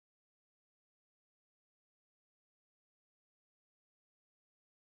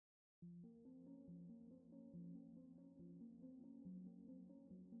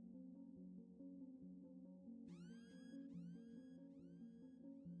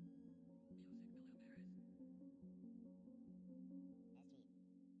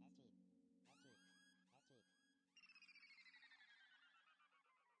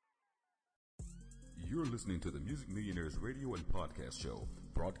You're listening to the Music Millionaires radio and podcast show,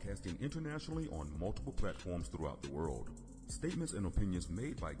 broadcasting internationally on multiple platforms throughout the world. Statements and opinions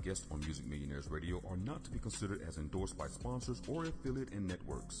made by guests on Music Millionaires radio are not to be considered as endorsed by sponsors or affiliate and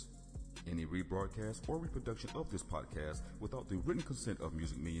networks. Any rebroadcast or reproduction of this podcast without the written consent of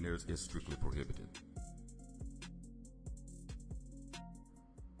Music Millionaires is strictly prohibited.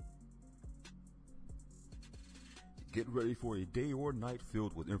 Get ready for a day or night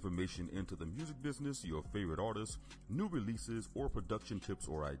filled with information into the music business, your favorite artists, new releases, or production tips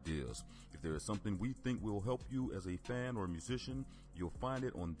or ideas. If there is something we think will help you as a fan or musician, you'll find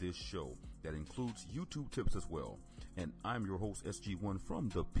it on this show. That includes YouTube tips as well. And I'm your host, SG-1 from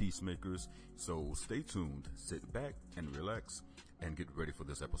The Piecemakerz. So stay tuned, sit back and relax, and get ready for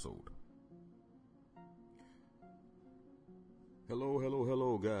this episode.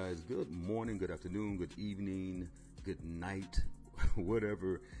 Hello, guys. Good morning, good afternoon, good evening, good night,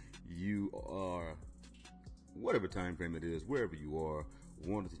 whatever you are, whatever time frame it is, wherever you are.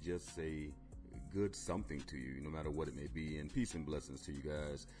 Wanted to just say good something to you, no matter what it may be, and peace and blessings to you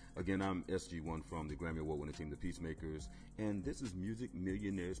guys. Again, I'm SG-1 from the Grammy Award winning team, The Piecemakerz, and this is Music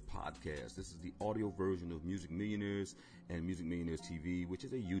Millionaires Podcast. This is the audio version of Music Millionaires and Music Millionaires TV, which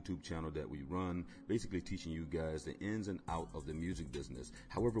is a YouTube channel that we run, basically teaching you guys the ins and out of the music business.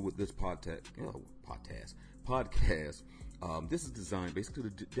 However, with this podcast, this is designed basically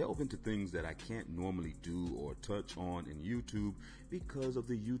to delve into things that I can't normally do or touch on in YouTube because of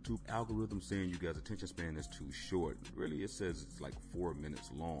the YouTube algorithm saying you guys' attention span is too short. Really, it says it's like 4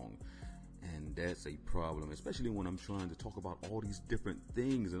 minutes long. And that's a problem, especially when I'm trying to talk about all these different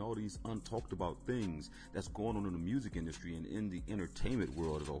things and all these untalked about things that's going on in the music industry and in the entertainment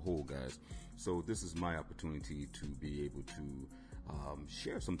world as a whole, guys. So this is my opportunity to be able to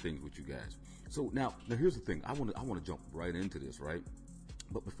share some things with you guys. So now here's the thing. I want to jump right into this, right?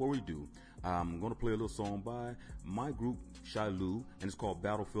 But before we do, I'm going to play a little song by my group, Shilu, and it's called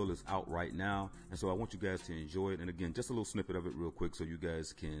Battlefield. It's out right now. And so I want you guys to enjoy it. And again, just a little snippet of it real quick so you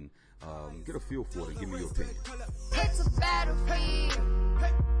guys can get a feel for it and give me your opinion. It's a battlefield.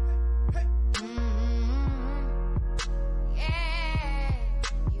 Yeah.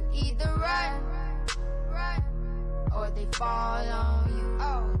 You either run, or they fall on you.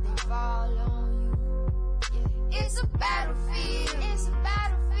 Yeah. It's a battlefield. It's a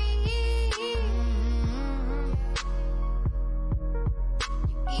battlefield.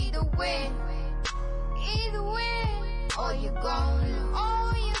 You either win, or you're gonna lose.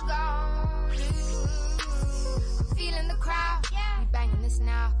 I'm feeling the crowd. We banging this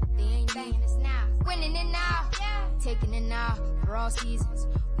now. They ain't banging this now. Winning it now. Taking it now for all seasons.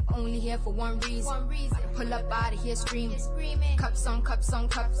 We only here for one reason. Pull up out of here screaming. Cups on cups. No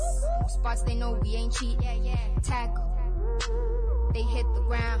spots they know we ain't cheating. Tackle. They hit the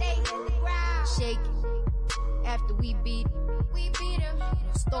ground. Shake it. After we beat them. No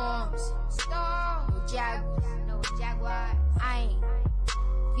storms. No jaguars. I ain't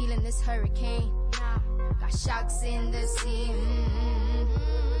feeling this hurricane. Got sharks in the sea.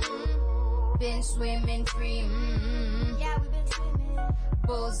 Been swimming free. Yeah, we've been swimming.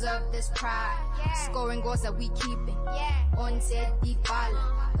 Bulls of this pride. Scoring goals that we keeping. Onse di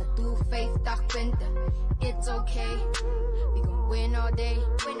fala. A do faith da cuenta. It's okay. We gon' win all day.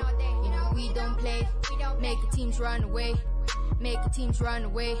 You know we don't play. Make the teams run away. Make your teams run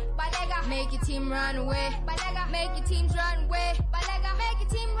away. Make your team run away. Make your teams run away. Make your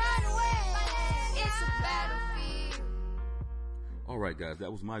team run away. It's a battlefield. All right, guys,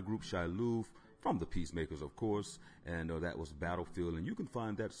 that was my group Shilu from The Piecemakerz, of course, and that was Battlefield. And you can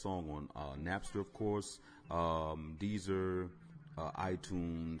find that song on Napster, of course, Deezer,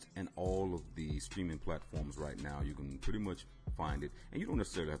 iTunes, and all of the streaming platforms right now. You can pretty much find it, and you don't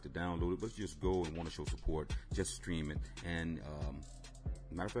necessarily have to download it, but just go and want to show support, just stream it. And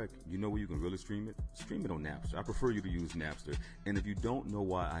matter of fact, you know where you can really stream it? Stream it on Napster. I prefer you to use Napster. And if you don't know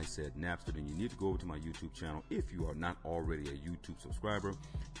why I said Napster, then you need to go over to my YouTube channel if you are not already a YouTube subscriber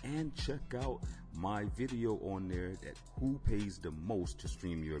and check out my video on there that who pays the most to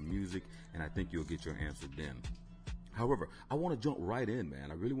stream your music, and I think you'll get your answer then. However, I want to jump right in,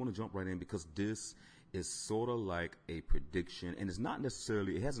 man. I really want to jump right in because this is sort of like a prediction, and it's not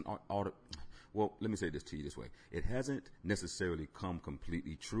necessarily, it hasn't, well, let me say this to you this way. It hasn't necessarily come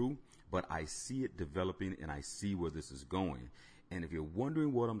completely true, but I see it developing and I see where this is going. And if you're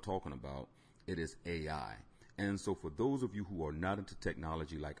wondering what I'm talking about, it is AI. And so for those of you who are not into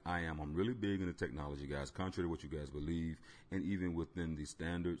technology like I am, I'm really big into technology, guys, contrary to what you guys believe. And even within the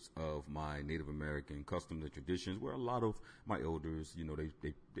standards of my Native American customs and traditions, where a lot of my elders, you know,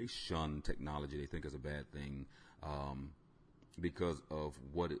 they shun technology. They think it's a bad thing. because of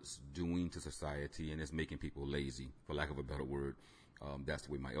what it's doing to society, and it's making people lazy, for lack of a better word. That's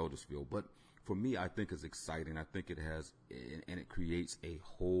the way my elders feel. But for me, I think it's exciting. I think it has, and it creates a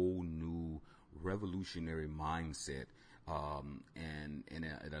whole new revolutionary mindset. And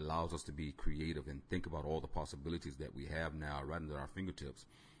it allows us to be creative and think about all the possibilities that we have now right under our fingertips.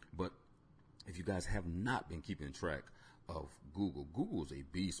 But if you guys have not been keeping track of Google, Google's a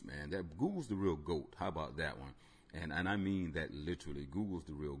beast, man. Google's the real GOAT. How about that one? And I mean that literally. Google's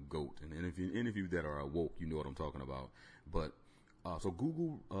the real GOAT. And if any of you that are awoke, you know what I'm talking about. But so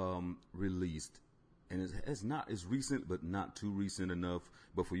Google released, and it's recent, but not too recent enough.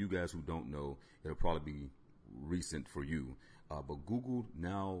 But for you guys who don't know, it'll probably be recent for you. But Google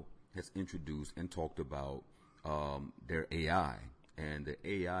now has introduced and talked about their AI. And the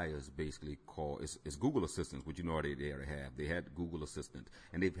AI is basically called, it's Google Assistant, which you know already they already have. They had Google Assistant,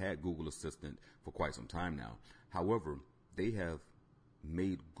 and they've had Google Assistant for quite some time now. However, they have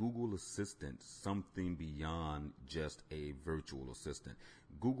made Google Assistant something beyond just a virtual assistant.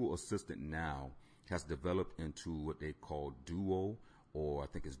 Google Assistant now has developed into what they call Duo, or I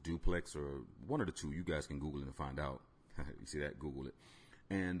think it's Duplex, or one of the two. You guys can Google it and find out. You see that? Google it.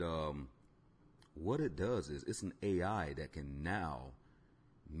 And what it does is it's an AI that can now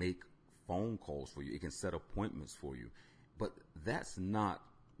make phone calls for you. It can set appointments for you. But that's not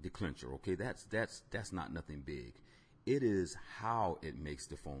the clincher, okay? That's not nothing big. It is how it makes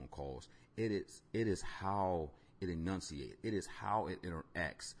the phone calls. It is how it enunciates. It is how it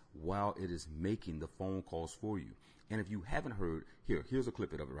interacts while it is making the phone calls for you. And if you haven't heard, here's a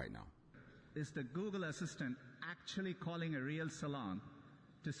clip of it right now. Is the Google Assistant actually calling a real salon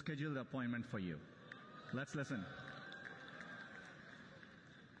to schedule the appointment for you? Let's listen.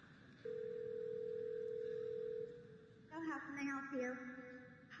 So how can I help you?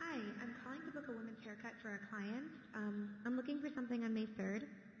 Hi, I'm calling to book a women's haircut for a client. I'm looking for something on May 3rd.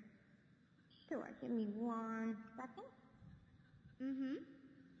 Sure, give me 1 second. Mm-hmm.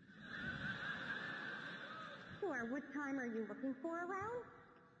 Sure, what time are you looking for around?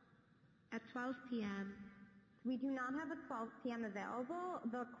 At 12 p.m. We do not have a 12 p.m. available.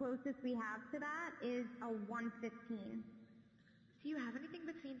 The closest we have to that is a 1:15. Do you have anything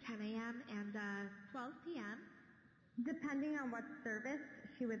between 10 a.m. and 12 p.m.? Depending on what service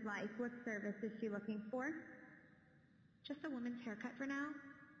she would like. What service is she looking for? Just a woman's haircut for now.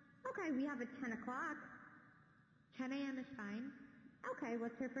 Okay, we have at 10 o'clock. 10 a.m. is fine. Okay,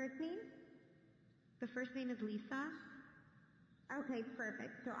 what's her first name? The first name is Lisa. Okay,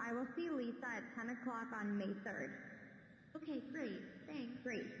 perfect. So I will see Lisa at 10 o'clock on May 3rd. Okay, great. Thanks.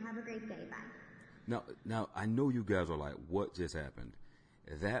 Great. Have a great day. Bye. Now, I know you guys are like, what just happened?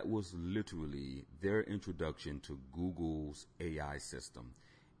 That was literally their introduction to Google's AI system.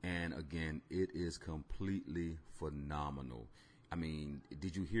 And again, it is completely phenomenal. I mean,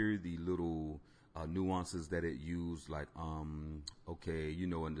 did you hear the little nuances that it used? Like, okay, you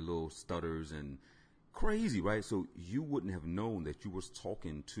know, and the little stutters and crazy, right? So you wouldn't have known that you was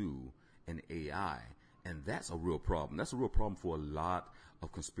talking to an AI. And that's a real problem. That's a real problem for a lot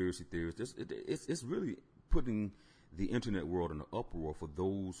of conspiracy theorists. It's really putting the internet world in an uproar for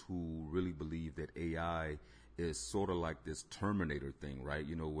those who really believe that AI is sort of like this Terminator thing, right?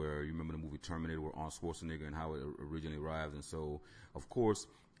 You know, where you remember the movie Terminator with Arnold Schwarzenegger and how it originally arrived. And so, of course,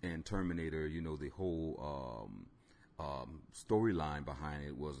 in Terminator, you know, the whole storyline behind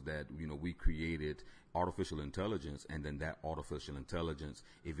it was that, you know, we created artificial intelligence, and then that artificial intelligence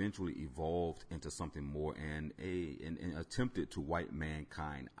eventually evolved into something more and attempted to wipe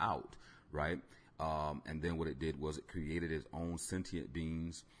mankind out, right? And then what it did was it created its own sentient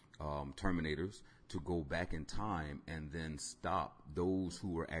beings, Terminators, to go back in time and then stop those who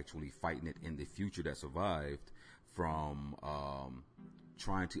were actually fighting it in the future that survived from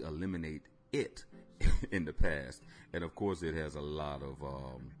trying to eliminate it in the past. And of course, it has a lot of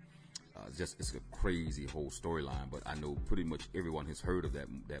it's a crazy whole storyline. But I know pretty much everyone has heard of that,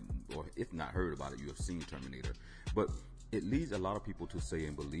 or if not heard about it, you have seen Terminator. But it leads a lot of people to say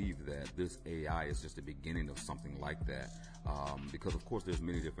and believe that this AI is just the beginning of something like that, because of course there's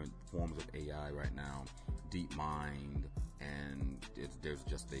many different forms of AI right now, DeepMind, and there's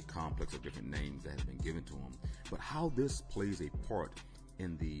just a complex of different names that have been given to them. But how this plays a part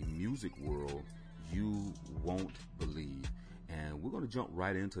in the music world, you won't believe. And we're going to jump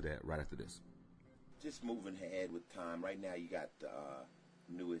right into that right after this. Just moving ahead with time. Right now you got the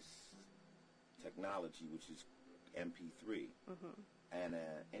newest technology, which is MP3. And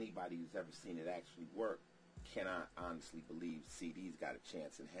anybody who's ever seen it actually work cannot honestly believe CD's got a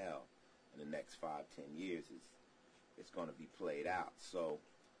chance in hell in the next 5-10 years. It's going to be played out. So,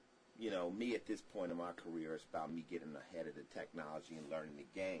 me at this point in my career, it's about me getting ahead of the technology and learning the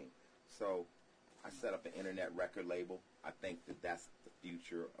game. So I set up an internet record label. I think that that's the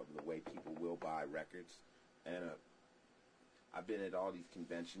future of the way people will buy records. And I've been at all these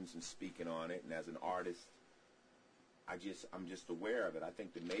conventions and speaking on it. And as an artist, I'm just aware of it. I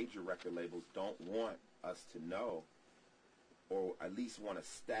think the major record labels don't want us to know, or at least want to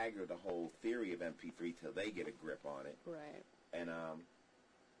stagger the whole theory of MP3 till they get a grip on it. Right. And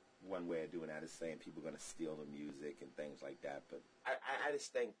one way of doing that is saying people are going to steal the music and things like that. But I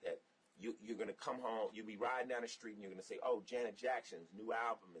just think that you're going to come home, you'll be riding down the street and you're going to say, oh, Janet Jackson's new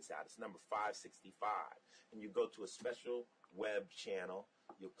album is out. It's number 565. And you go to a special web channel,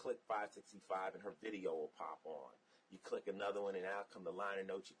 you'll click 565 and her video will pop on. You click another one and out come the liner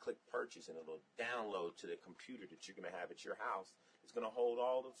notes. You click purchase and it'll download to the computer that you're going to have at your house. It's going to hold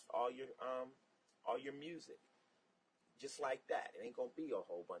all your music. Just like that. It ain't going to be a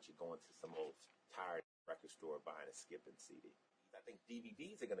whole bunch of going to some old tired record store buying a skipping CD. I think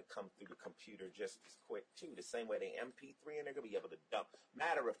DVDs are going to come through the computer just as quick, too. The same way they MP3 and they're going to be able to dump.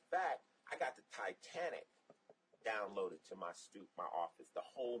 Matter of fact, I got the Titanic downloaded to my office, the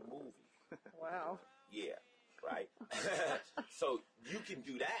whole movie. Wow. Yeah, right? So you can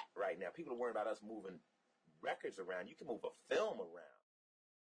do that right now. People are worrying about us moving records around. You can move a film around.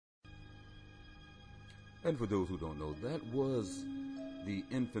 And for those who don't know, that was the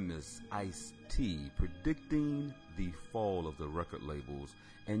infamous Ice-T predicting the fall of the record labels.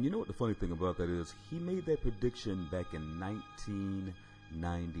 And you know what the funny thing about that is? He made that prediction back in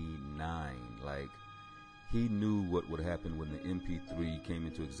 1999. Like, he knew what would happen when the MP3 came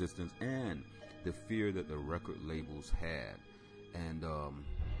into existence and the fear that the record labels had. And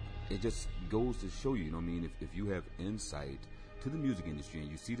it just goes to show you, if you have insight to the music industry and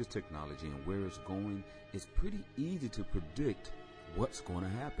you see this technology and where it's going, it's pretty easy to predict what's going to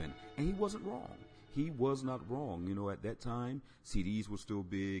happen. And he wasn't wrong. He was not wrong. At that time, CDs were still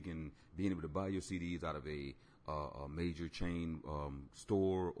big, and being able to buy your CDs out of a major chain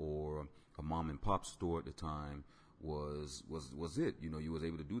store or a mom and pop store at the time was it. You was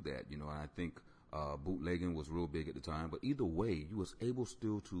able to do that. And I think bootlegging was real big at the time. But either way, you was able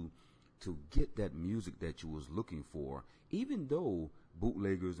still to get that music that you was looking for, even though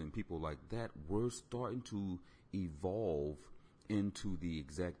bootleggers and people like that were starting to evolve into the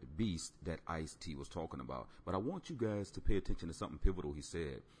exact beast that Ice-T was talking about. But I want you guys to pay attention to something pivotal he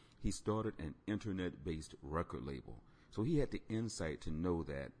said. He started an internet-based record label. So he had the insight to know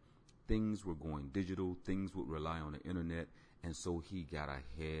that things were going digital, things would rely on the internet, and so he got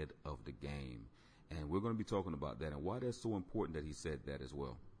ahead of the game. And we're going to be talking about that and why that's so important that he said that as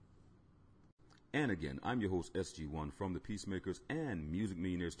well. And again, I'm your host, SG-1 from The Peacemakers and Music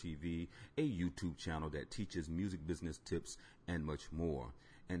Millionaires TV, a YouTube channel that teaches music business tips and much more.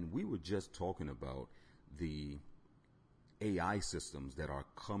 And we were just talking about the AI systems that are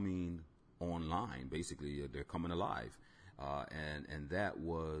coming online. Basically, they're coming alive. And that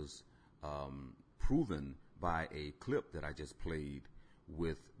was proven by a clip that I just played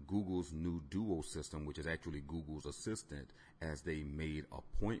with Google's new Duo system, which is actually Google's assistant, as they made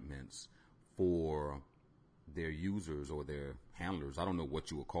appointments for their users or their handlers. I don't know what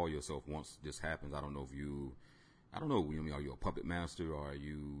you will call yourself once this happens. I don't know, are you a puppet master? Are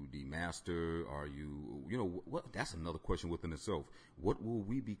you the master? Are you, what? That's another question within itself. What will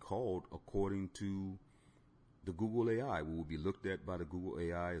we be called according to the Google AI? Will we be looked at by the Google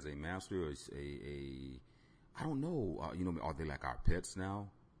AI as a master or I don't know. Are they like our pets now?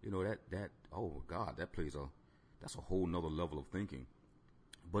 Oh God, that's a whole nother level of thinking.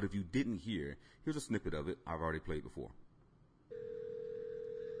 But if you didn't hear, here's a snippet of it I've already played before.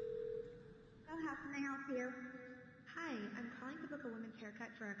 So how can I help you? Hi, I'm calling to book a women's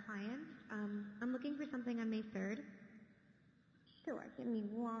haircut for a client. I'm looking for something on May 3rd. Sure, give me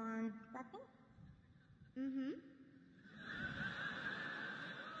 1 second. Mm-hmm.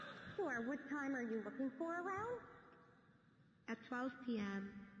 Sure, what time are you looking for around? At 12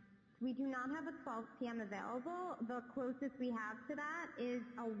 p.m. We do not have a 12 p.m. available. The closest we have to that is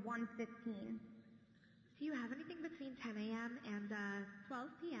a 1:15. Do you have anything between 10 a.m. and 12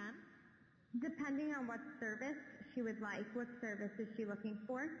 p.m.? Depending on what service she would like. What service is she looking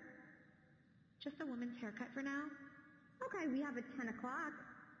for? Just a woman's haircut for now. Okay, we have a 10 o'clock.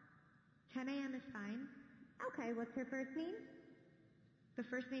 10 a.m. is fine. Okay, what's her first name? The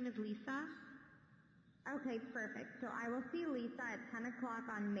first name is Lisa. Okay, perfect. So I will see Lisa at 10 o'clock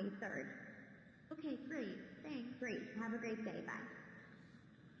on May 3rd. Okay, great. Thanks. Great. Have a great day. Bye.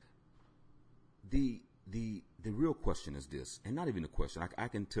 The real question is this, and not even a question. I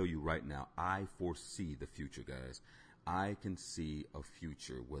can tell you right now, I foresee the future, guys. I can see a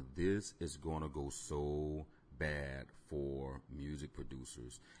future where this is going to go so bad for music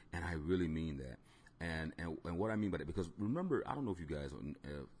producers, and I really mean that. And what I mean by that, because remember, I don't know if you guys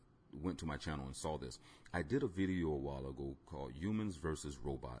went to my channel and saw this. I did a video a while ago called Humans versus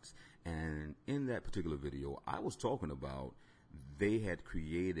Robots, and in that particular video, I was talking about they had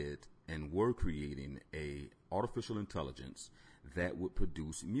created and were creating a artificial intelligence that would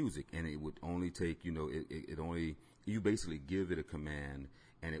produce music, and it would only take, you basically give it a command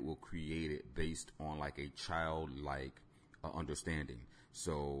and it will create it based on like a childlike understanding.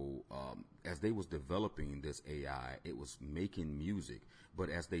 So as they was developing this AI, it was making music, but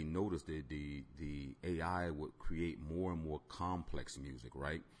as they noticed the AI would create more and more complex music,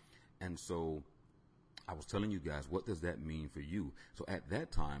 right? And so I was telling you guys, what does that mean for you? So at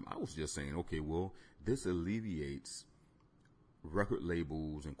that time, I was just saying, okay, well, this alleviates record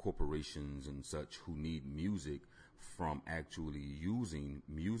labels and corporations and such who need music from actually using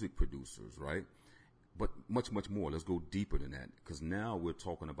music producers, right? But much, much more. Let's go deeper than that, because now we're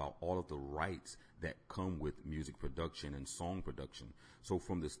talking about all of the rights that come with music production and song production. So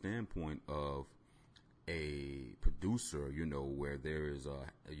from the standpoint of a producer, where there is a,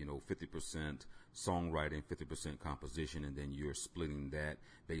 50% songwriting, 50% composition, and then you're splitting that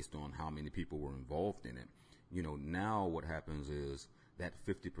based on how many people were involved in it. Now what happens is that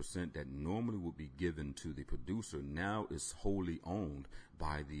 50% that normally would be given to the producer now is wholly owned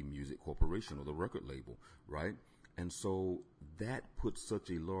by the music corporation or the record label, right? And so that puts such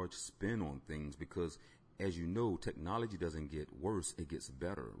a large spin on things because, as you know, technology doesn't get worse, it gets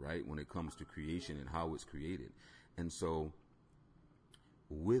better, right, when it comes to creation and how it's created. And so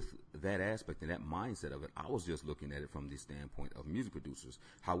with that aspect and that mindset of it, I was just looking at it from the standpoint of music producers.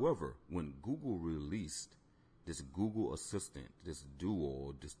 However, when Google released this Google Assistant, this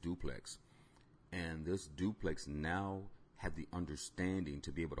Duo, this Duplex, and this Duplex now had the understanding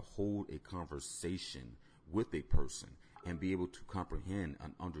to be able to hold a conversation with a person and be able to comprehend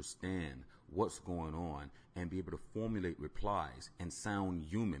and understand what's going on and be able to formulate replies and sound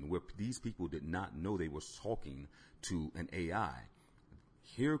human, where these people did not know they were talking to an AI.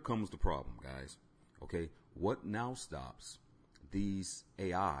 Here comes the problem, guys. Okay, what now stops these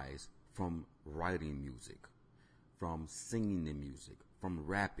AIs from writing music, from singing the music, from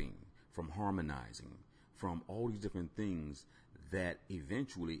rapping, from harmonizing, from all these different things that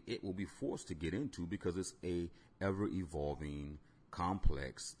eventually it will be forced to get into because it's a ever-evolving,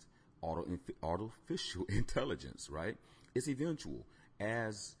 complex, artificial intelligence, right? It's eventual.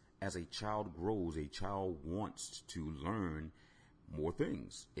 As a child grows, a child wants to learn more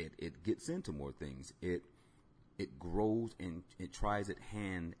things. It gets into more things. It grows and it tries its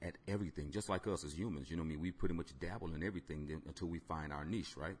hand at everything, just like us as humans. We pretty much dabble in everything until we find our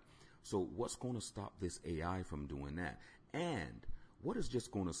niche, right? So what's going to stop this AI from doing that? And what is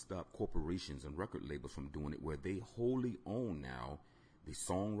just going to stop corporations and record labels from doing it, where they wholly own now the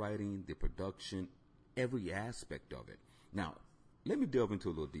songwriting, the production, every aspect of it? Now, let me delve into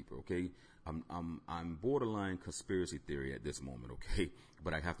a little deeper, okay? I'm borderline conspiracy theory at this moment, okay?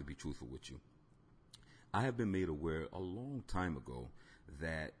 But I have to be truthful with you. I have been made aware a long time ago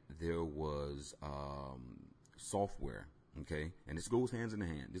that there was software, okay? And this goes hand in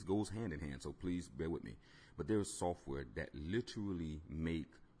hand. This goes hand in hand, so please bear with me. But there is software that literally make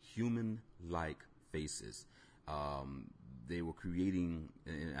human-like faces. They were creating,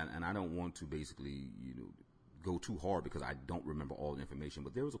 and I don't want to basically, go too hard because I don't remember all the information,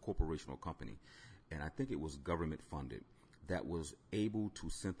 but there was a corporation or company, and I think it was government funded, that was able to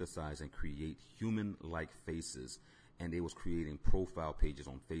synthesize and create human-like faces, and they was creating profile pages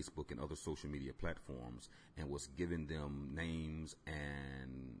on Facebook and other social media platforms and was giving them names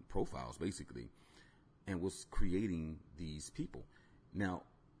and profiles basically, and was creating these people. Now,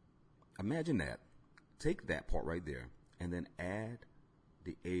 imagine that. Take that part right there and then add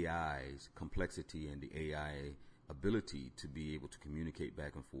the AI's complexity and the AI ability to be able to communicate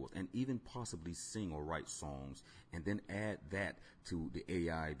back and forth and even possibly sing or write songs, and then add that to the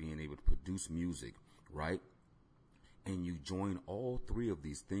AI being able to produce music, right? And you join all three of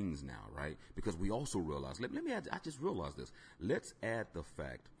these things now, right? Because we also realize, let me add, I just realized this. Let's add the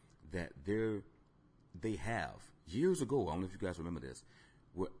fact that they have, years ago, I don't know if you guys remember this,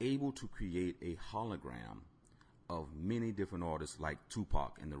 were able to create a hologram of many different artists like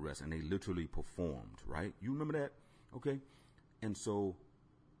Tupac and the rest, and they literally performed, right? You remember that? Okay. And so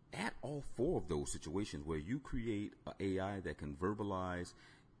at all four of those situations where you create an AI that can verbalize,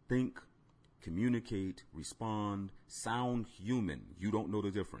 think, communicate, respond, sound human, you don't know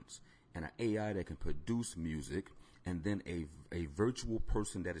the difference, and an AI that can produce music, and then a virtual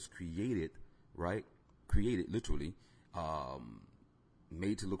person that is created, right, created literally,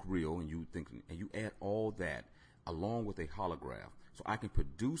 made to look real, and you add all that along with a holograph. So I can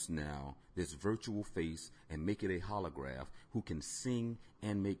produce now this virtual face and make it a holograph who can sing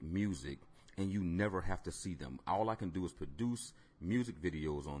and make music, and you never have to see them. All I can do is produce music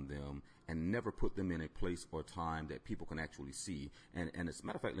videos on them and never put them in a place or time that people can actually see. And as a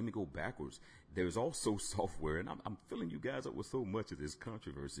matter of fact, let me go backwards. There's also software, and I'm filling you guys up with so much of this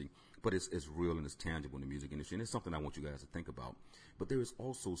controversy, but it's real and it's tangible in the music industry, and it's something I want you guys to think about. But there is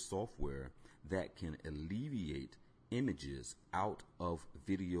also software that can alleviate images out of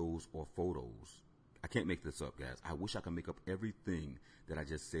videos or photos. I can't make this up, guys. I wish I could make up everything that I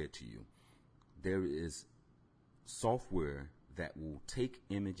just said to you. There is software that will take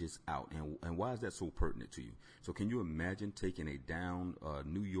images out. And why is that so pertinent to you? So can you imagine taking a down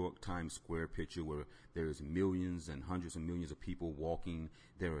New York Times Square picture where there's millions and hundreds of millions of people walking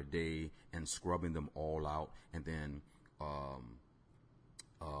there a day and scrubbing them all out, and then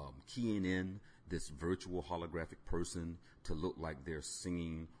keying in this virtual holographic person to look like they're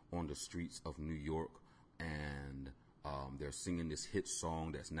singing on the streets of New York, and they're singing this hit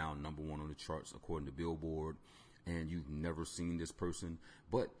song that's now #1 on the charts according to Billboard, and you've never seen this person.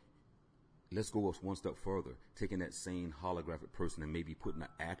 But let's go one step further, taking that same holographic person and maybe putting an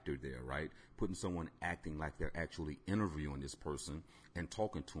actor there, right? Putting someone acting like they're actually interviewing this person and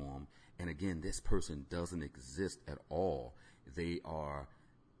talking to them. And again, this person doesn't exist at all. They are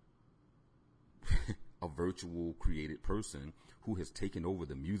a virtual created person who has taken over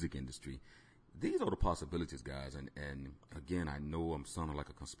the music industry. These are the possibilities, guys. And again, I know I'm sounding like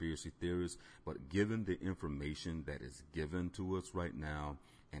a conspiracy theorist, but given the information that is given to us right now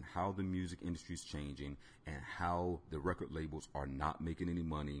and how the music industry is changing and how the record labels are not making any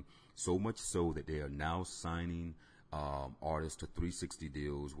money, so much so that they are now signing artists to 360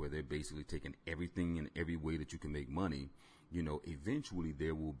 deals where they're basically taking everything in every way that you can make money. You know, eventually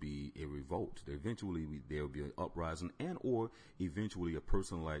there will be a revolt. Eventually there will be an uprising, and or eventually a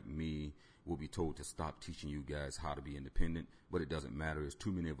person like me will be told to stop teaching you guys how to be independent. But it doesn't matter. There's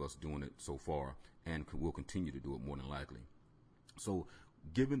too many of us doing it so far, and we'll continue to do it more than likely. So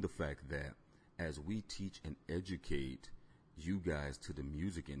given the fact that as we teach and educate you guys to the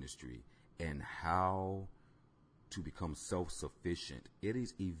music industry and how to become self-sufficient, it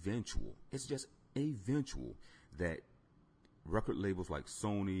is eventual. It's just eventual that record labels like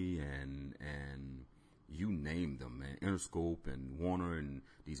Sony and you name them, man, Interscope and Warner and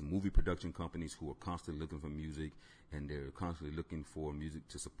these movie production companies who are constantly looking for music, and they're constantly looking for music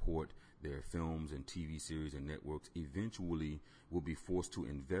to support their films and TV series and networks, eventually will be forced to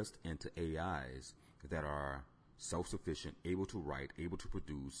invest into AIs that are self-sufficient, able to write, able to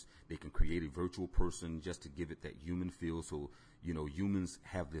produce. They can create a virtual person just to give it that human feel. So, you know, humans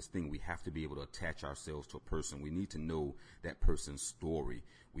have this thing. We have to be able to attach ourselves to a person. We need to know that person's story.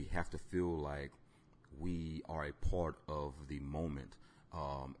 We have to feel like we are a part of the moment.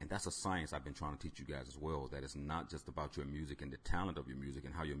 And that's a science I've been trying to teach you guys as well, that it's not just about your music and the talent of your music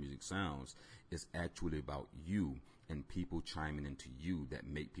and how your music sounds. It's actually about you and people chiming into you that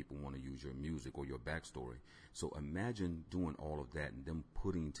make people want to use your music or your backstory. So imagine doing all of that and them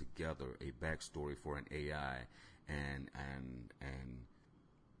putting together a backstory for an AI and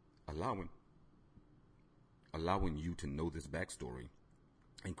allowing you to know this backstory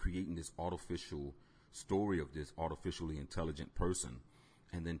and creating this artificial story of this artificially intelligent person,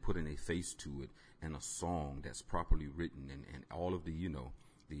 and then putting a face to it and a song that's properly written and all of the, you know,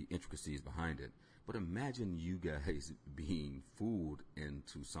 the intricacies behind it. But imagine you guys being fooled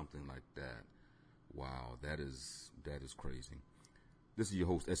into something like that. Wow, that is crazy. This is your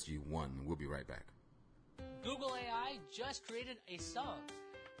host, SG-1, and we'll be right back. Google AI just created a song.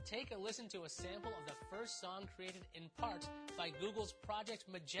 Take a listen to a sample of the first song created in part by Google's Project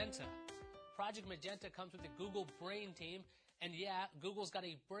Magenta. Project Magenta comes with the Google Brain team, and yeah, Google's got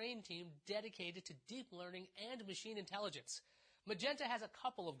a brain team dedicated to deep learning and machine intelligence. Magenta has a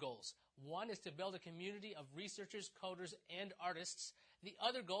couple of goals. One is to build a community of researchers, coders, and artists. The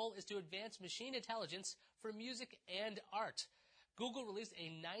other goal is to advance machine intelligence for music and art. Google released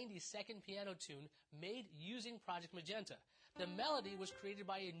a 90-second piano tune made using Project Magenta. The melody was created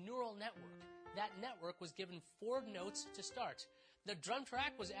by a neural network. That network was given 4 notes to start. The drum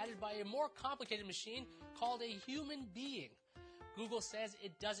track was added by a more complicated machine called a human being. Google says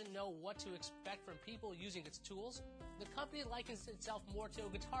it doesn't know what to expect from people using its tools. The company likens itself more to a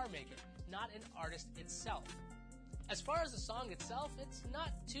guitar maker, not an artist itself. As far as the song itself, it's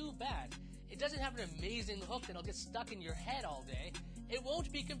not too bad. It doesn't have an amazing hook that'll get stuck in your head all day. It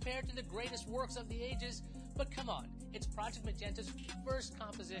won't be compared to the greatest works of the ages, but come on, it's Project Magenta's first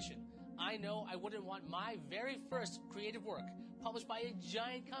composition. I know I wouldn't want my very first creative work published by a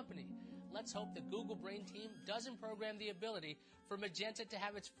giant company. Let's hope the Google Brain team doesn't program the ability for Magenta to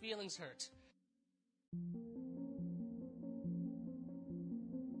have its feelings hurt.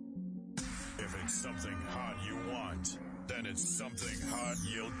 If it's something hot you want, then it's something hot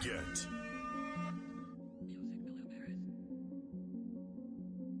you'll get.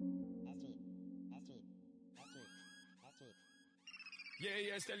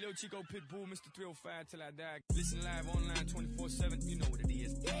 Yeah, it's that little Chico Pitbull, Mr. 305 till I die. Listen live online 24/7, you know what it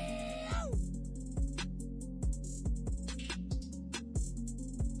is.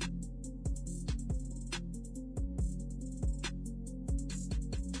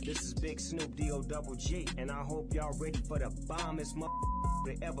 This is Big Snoop D-O-double-G, and I hope y'all ready for the bombest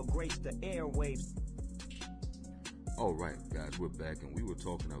that ever graced the airwaves. All right, guys, we're back, and we were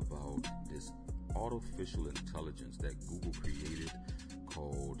talking about this artificial intelligence that Google created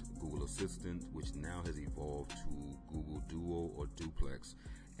called Google Assistant, which now has evolved to Google Duo or Duplex,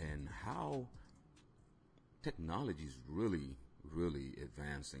 and how technology is really, really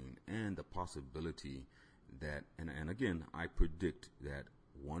advancing, and the possibility that, and again, I predict that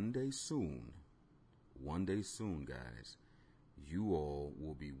one day soon, guys, you all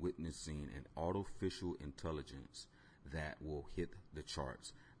will be witnessing an artificial intelligence that will hit the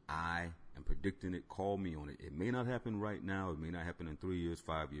charts. I am predicting it. Call me on it. It may not happen right now. It may not happen in 3 years,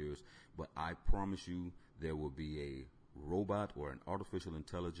 5 years, but I promise you there will be a robot or an artificial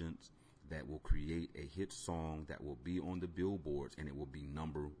intelligence that will create a hit song that will be on the billboards, and it will be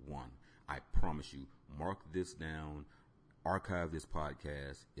 #1. I promise you. Mark this down. Archive this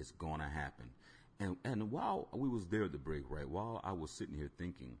podcast. It's gonna happen. And while we was there at the break, right, while I was sitting here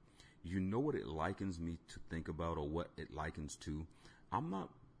thinking, you know what it likens me to think about, or what it likens to? I'm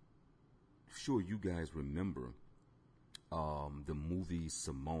not sure you guys remember the movie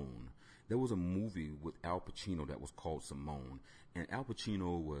Simone. There was a movie with Al Pacino that was called Simone, and Al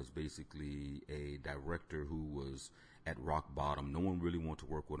Pacino was basically a director who was at rock bottom. No one really wanted to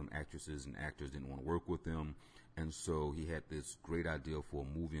work with him. Actresses and actors didn't want to work with him, and so he had this great idea for a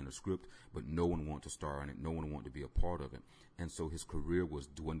movie and a script, but no one wanted to star in it. No one wanted to be a part of it, and so his career was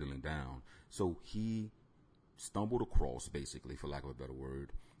dwindling down. So he stumbled across, basically, for lack of a better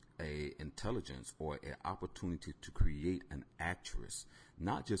word, a intelligence or an opportunity to create an actress,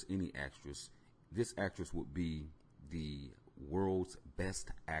 not just any actress. This actress would be the world's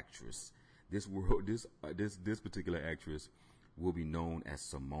best actress. This particular actress will be known as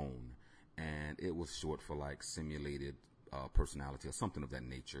Simone, and it was short for like simulated personality or something of that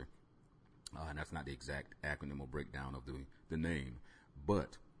nature. And that's not the exact acronym or breakdown of the name,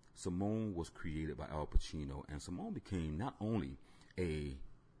 but Simone was created by Al Pacino, and Simone became not only a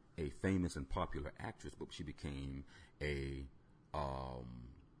famous and popular actress, but she became a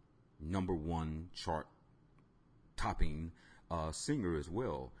 #1 chart topping singer as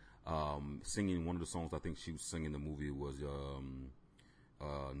well. Singing one of the songs I think she was singing in the movie was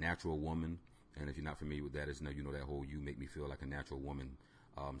Natural Woman, and if you're not familiar with that, it's now you know that whole "You Make Me Feel Like a Natural Woman"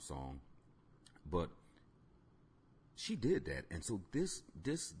 song. But she did that, and so this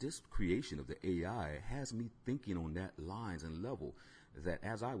creation of the AI has me thinking on that lines and level, that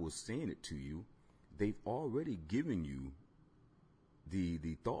as I was saying it to you, they've already given you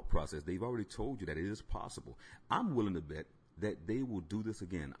the thought process. They've already told you that it is possible. I'm willing to bet that they will do this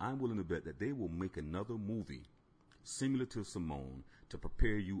again. I'm willing to bet that they will make another movie similar to Simone to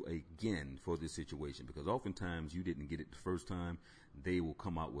prepare you again for this situation, because oftentimes you didn't get it the first time. They will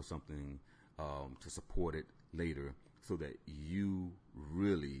come out with something to support it later, so that you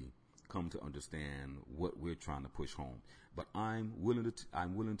really come to understand what we're trying to push home. But I'm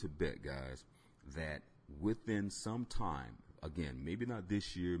willing to bet, guys, that within some time, again, maybe not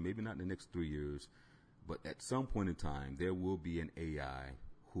this year, maybe not in the next 3 years, but at some point in time, there will be an AI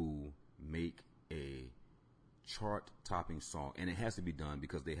who make a chart-topping song, and it has to be done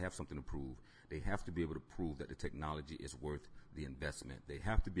because they have something to prove. They have to be able to prove that the technology is worth the investment. They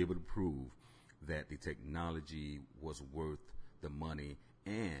have to be able to prove that the technology was worth the money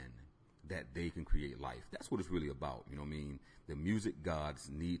and that they can create life. That's what it's really about. You know what I mean? The music gods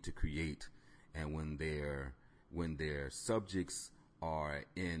need to create, and when their subjects are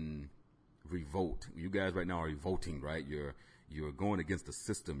in revolt, you guys right now are revolting, right? You're going against the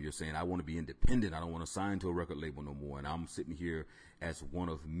system. You're saying, I want to be independent. I don't want to sign to a record label no more. And I'm sitting here as one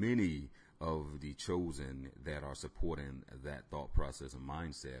of many of the chosen that are supporting that thought process and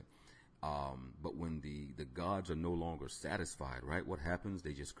mindset. But when the gods are no longer satisfied, right, what happens?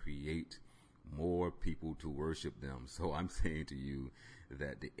 They just create more people to worship them. So I'm saying to you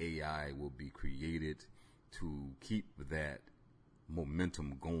that the AI will be created to keep that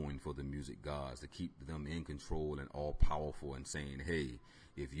momentum going for the music gods, to keep them in control and all powerful, and saying, hey,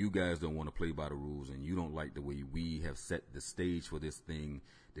 if you guys don't want to play by the rules and you don't like the way we have set the stage for this thing,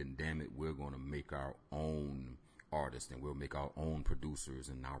 then damn it, we're going to make our own artists and we'll make our own producers,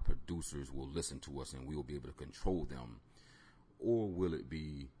 and our producers will listen to us and we'll be able to control them? Or will it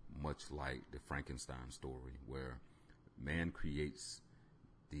be much like the Frankenstein story, where man creates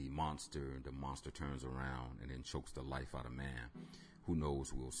the monster turns around and then chokes the life out of man? Who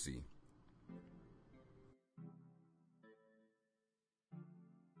knows? We'll see.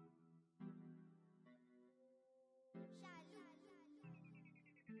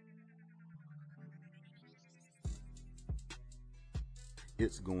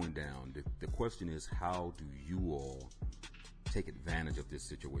 It's going down. The question is, how do you all take advantage of this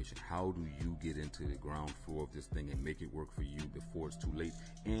situation? How do you get into the ground floor of this thing and make it work for you before it's too late?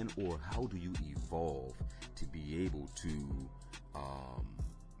 And or how do you evolve to be able to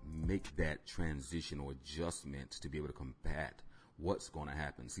make that transition or adjustment to be able to combat what's going to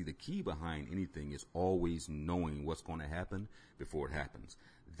happen? See, the key behind anything is always knowing what's going to happen before it happens.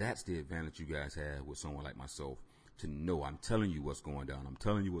 That's the advantage you guys have with someone like myself, to know I'm telling you what's going down. I'm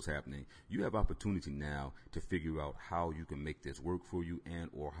telling you what's happening. You have opportunity now to figure out how you can make this work for you, and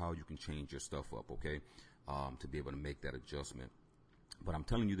or how you can change your stuff up, okay, to be able to make that adjustment. But I'm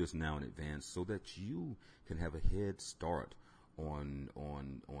telling you this now in advance so that you can have a head start on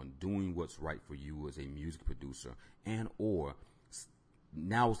doing what's right for you as a music producer, and or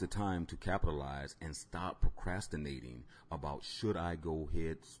now's the time to capitalize and stop procrastinating about, should I go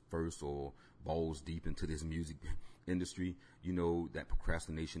head first or balls deep into this music industry? You know, that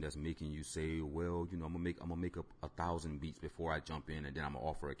procrastination that's making you say, well, you know, I'm gonna make up 1,000 beats before I jump in, and then I'm gonna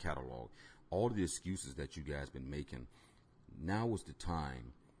offer a catalog. All of the excuses that you guys been making, now is the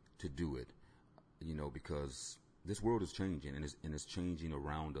time to do it. You know, because this world is changing, and it's changing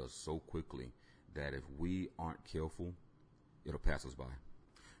around us so quickly that if we aren't careful, it'll pass us by.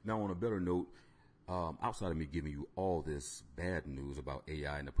 Now, on a better note, outside of me giving you all this bad news about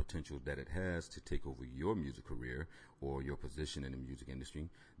AI and the potential that it has to take over your music career or your position in the music industry,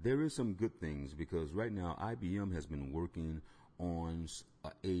 there is some good things, because right now IBM has been working on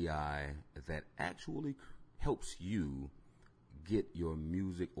AI that actually helps you get your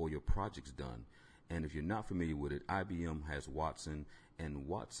music or your projects done. And if you're not familiar with it, IBM has Watson, and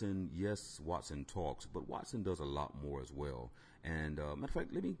Watson, yes, Watson talks, but Watson does a lot more as well. And matter of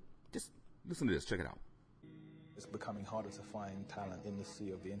fact, let me just listen to this. Check it out. It's becoming harder to find talent in the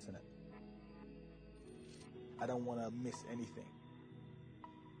sea of the internet. I don't want to miss anything.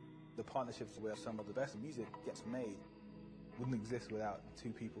 The partnerships where some of the best music gets made wouldn't exist without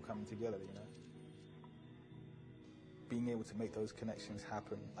two people coming together, you know. Being able to make those connections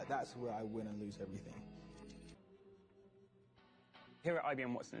happen, like, that's where I win and lose everything. Here at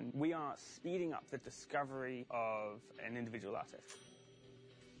IBM Watson, we are speeding up the discovery of an individual artist.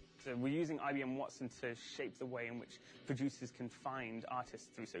 So we're using IBM Watson to shape the way in which producers can find artists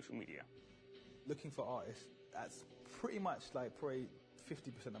through social media. Looking for artists, that's pretty much like probably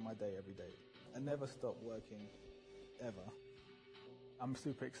 50% of my day every day. I never stop working, ever. I'm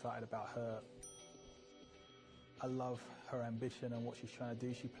super excited about her. I love her ambition and what she's trying to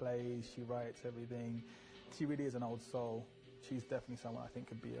do. She plays, she writes everything. She really is an old soul. She's definitely someone I think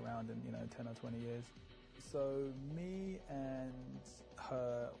could be around in, 10 or 20 years. So me and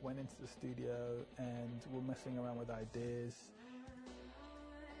her went into the studio and we're messing around with ideas.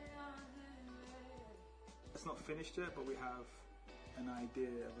 It's not finished yet, but we have an idea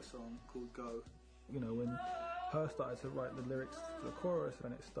of a song called Go. When her started to write the lyrics to the chorus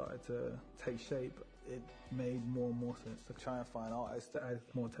and it started to take shape, it made more and more sense to try and find artists to add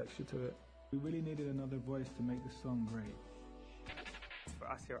more texture to it. We really needed another voice to make the song great. For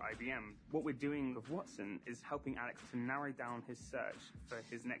us here at IBM, what we're doing with Watson is helping Alex to narrow down his search for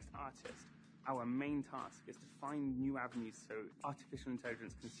his next artist. Our main task is to find new avenues so artificial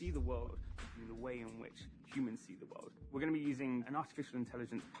intelligence can see the world in the way in which humans see the world. We're going to be using an artificial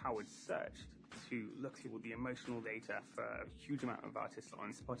intelligence-powered search to look through all the emotional data for a huge amount of artists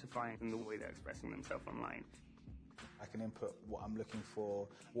on Spotify and the way they're expressing themselves online. I can input what I'm looking for,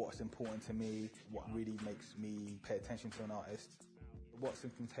 what's important to me, what really makes me pay attention to an artist.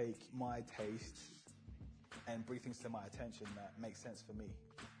 Watson can take my taste and bring things to my attention that make sense for me.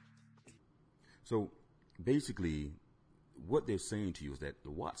 So basically, what they're saying to you is that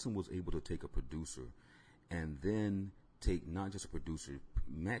Watson was able to take a producer and then take not just a producer,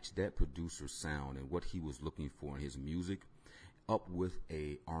 match that producer's sound and what he was looking for in his music up with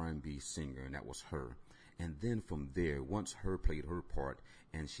a R&B singer, and that was her. And then from there, once her played her part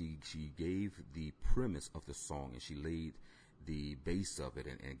and she gave the premise of the song and she laid the base of it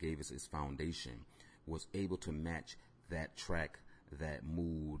and gave us its foundation, was able to match that track, that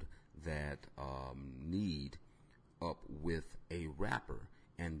mood, that need up with a rapper,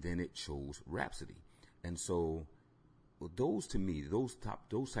 and then it chose Rhapsody. And so those, to me, those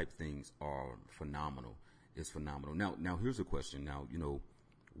type things are phenomenal. It's phenomenal. Now here's a question. Now,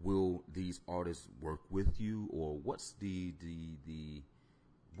 will these artists work with you, or what's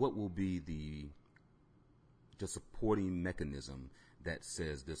what will be the supporting mechanism that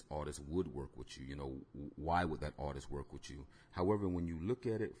says this artist would work with you? Why would that artist work with you? However, when you look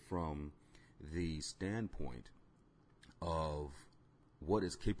at it from the standpoint of what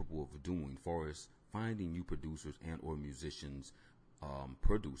it's capable of doing, far as finding new producers and or musicians,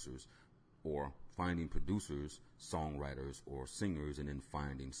 producers, or finding producers, songwriters, or singers, and then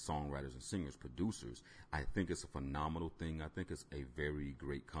finding songwriters and singers, producers, I think it's a phenomenal thing. I think it's a very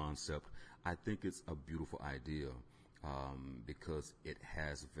great concept. I think it's a beautiful idea, because it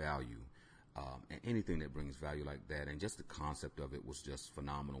has value. And anything that brings value like that, and just the concept of it was just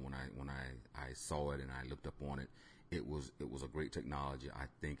phenomenal. When I saw it and I looked up on it, it was a great technology. I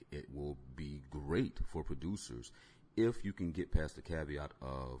think it will be great for producers if you can get past the caveat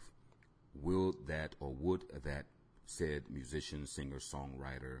of would that said musician, singer,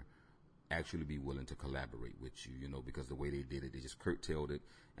 songwriter actually be willing to collaborate with you, because the way they did it, they just curtailed it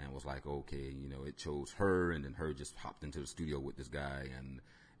and was like, okay, it chose her, and then her just hopped into the studio with this guy, and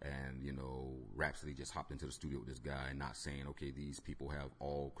Rhapsody just hopped into the studio with this guy, not saying, okay, these people have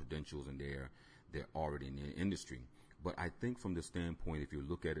all credentials and they're already in the industry. But I think from the standpoint, if you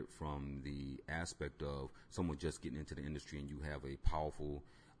look at it from the aspect of someone just getting into the industry, and you have a powerful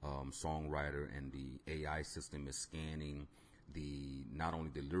songwriter, and the AI system is scanning not only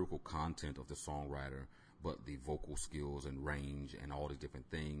the lyrical content of the songwriter, but the vocal skills and range and all these different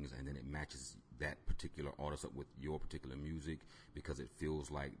things, and then it matches that particular artist up with your particular music because it feels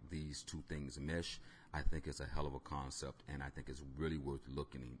like these two things mesh. I think it's a hell of a concept, and I think it's really worth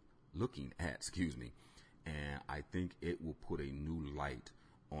looking at, and I think it will put a new light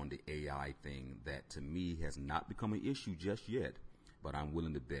on the AI thing that, to me, has not become an issue just yet, but I'm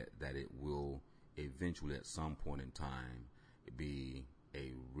willing to bet that it will eventually, at some point in time, be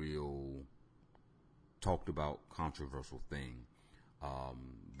a real talked about controversial thing.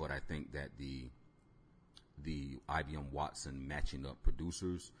 But I think that the IBM Watson matching up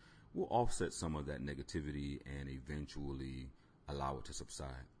producers will offset some of that negativity and eventually allow it to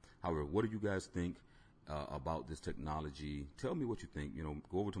subside. However, what do you guys think about this technology? Tell me what you think.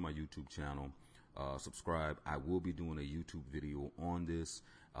 Go over to my YouTube channel, subscribe. I will be doing a YouTube video on this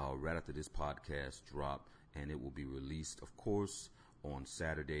right after this podcast drop, and it will be released, of course, on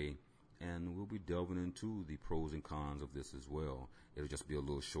Saturday. And we'll be delving into the pros and cons of this as well. It'll just be a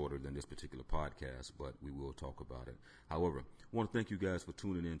little shorter than this particular podcast, but we will talk about it. However, I want to thank you guys for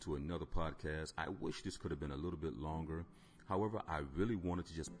tuning in to another podcast. I wish this could have been a little bit longer. However, I really wanted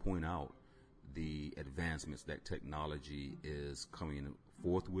to just point out the advancements that technology is coming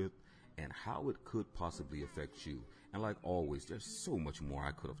forth with and how it could possibly affect you. And like always, there's so much more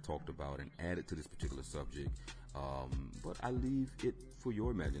I could have talked about and added to this particular subject. But I leave it for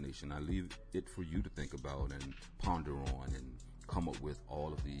your imagination. I leave it for you to think about and ponder on and come up with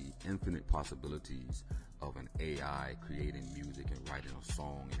all of the infinite possibilities of an AI creating music and writing a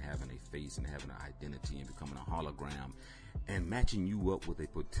song and having a face and having an identity and becoming a hologram and matching you up with a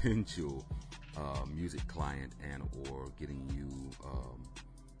potential music client and or getting you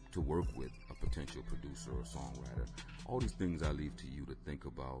to work with a potential producer or songwriter. All these things I leave to you to think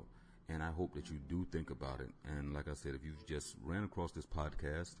about, and I hope that you do think about it. And like I said, if you've just ran across this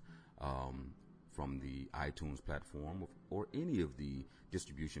podcast from the iTunes platform or any of the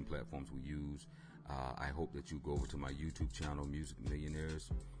distribution platforms we use, I hope that you go over to my YouTube channel, Music Millionaires,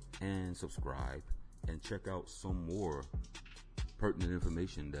 and subscribe and check out some more pertinent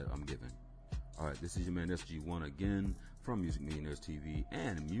information that I'm giving. All right, this is your man SG-1 again from Music Millionaires TV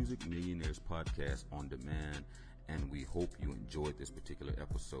and Music Millionaires Podcast on Demand, and we hope you enjoyed this particular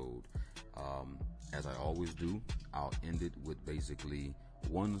episode. As I always do, I'll end it with basically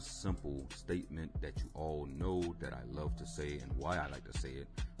one simple statement that you all know that I love to say and why I like to say it,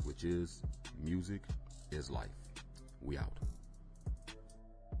 which is music is life. We out.